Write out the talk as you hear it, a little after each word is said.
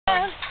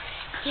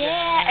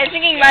Yeah, and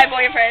singing My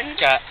Boyfriend.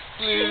 Got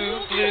blue,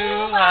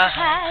 blue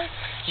eyes.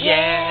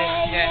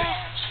 Yeah,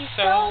 yeah. She's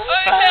So so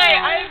Okay,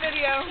 I have a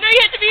video. No, you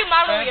have to be a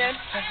model again.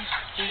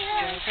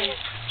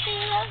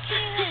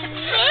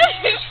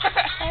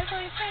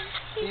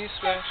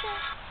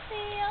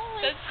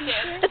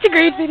 That's a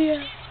great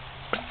video.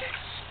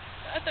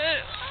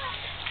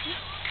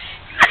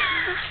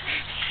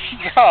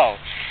 No,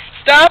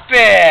 stop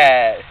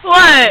it!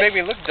 What? You make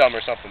me look dumb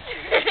or something.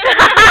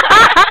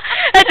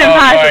 That's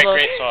impossible. Alright,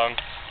 great song.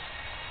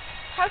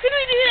 How can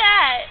we do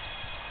that?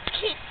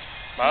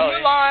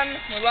 Molly. Mulan.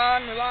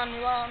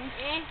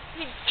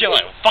 Jill,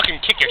 I will fucking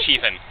kick your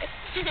teeth in.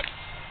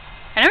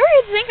 I never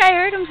think I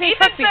heard him say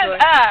fuck Ethan says,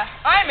 before.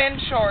 I'm in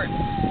shorts.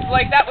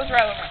 Like, that was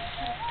relevant.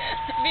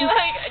 Be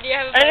like, do you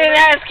have a I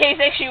think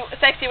that is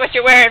sexy what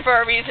you're wearing for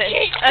a reason.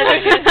 That's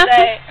what you should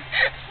say.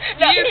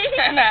 You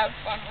can have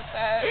fun with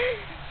that.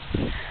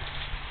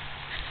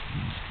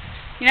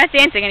 You're not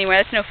dancing anymore,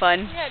 that's no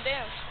fun. Yeah,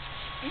 dance.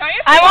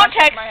 I won't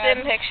text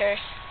him pictures.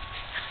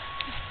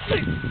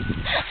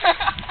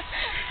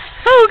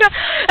 Oh god,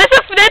 that's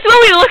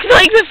what we looked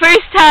like the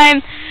first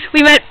time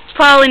we met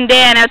Paul and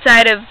Dan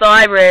outside of the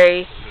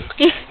library.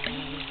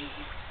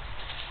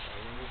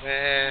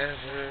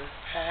 Never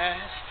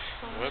past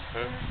the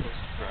purple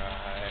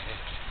bride.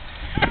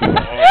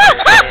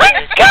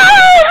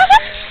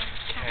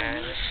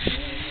 Can't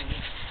see.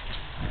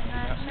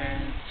 Not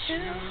meant to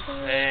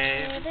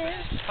play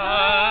this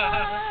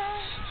part.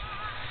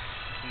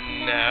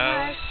 Now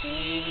I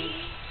see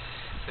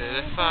that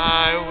if I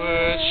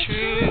were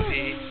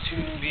truly to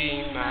be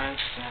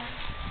myself,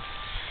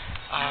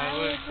 I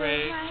would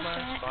break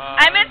my father's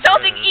I'm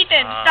insulting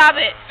Ethan. Stop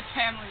it.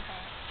 Family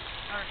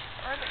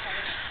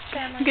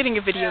I'm getting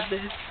a video of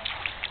this.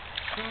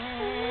 Who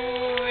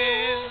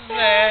is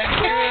that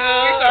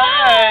girl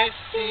I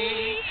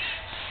see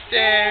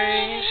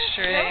staring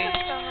straight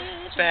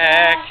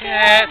back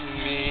at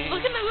me?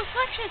 Look at my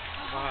reflection.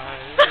 Why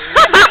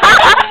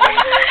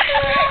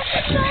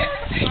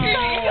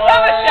You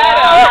have a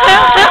shadow.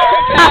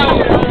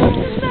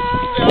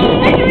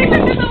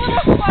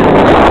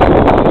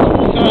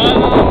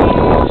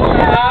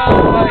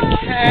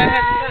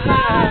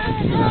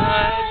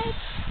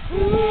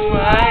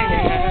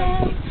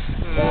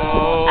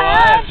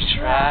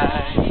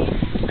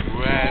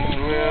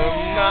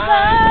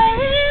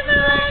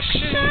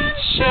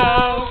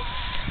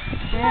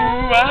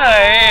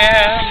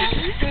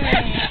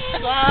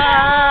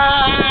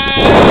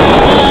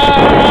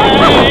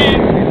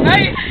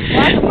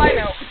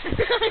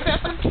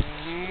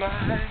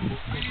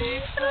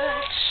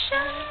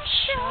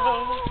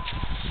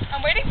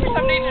 I'm waiting for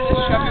somebody to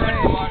just shove you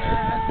into the water.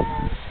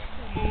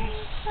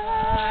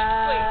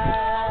 Wait.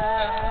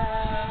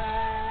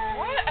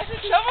 What? I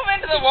said shove him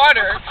into the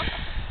water.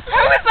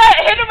 How was that?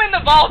 Hit him in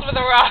the balls with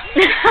a rock.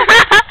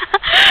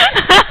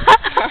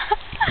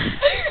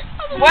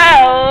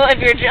 Well, if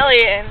you're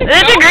Jillian.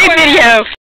 That's a great video.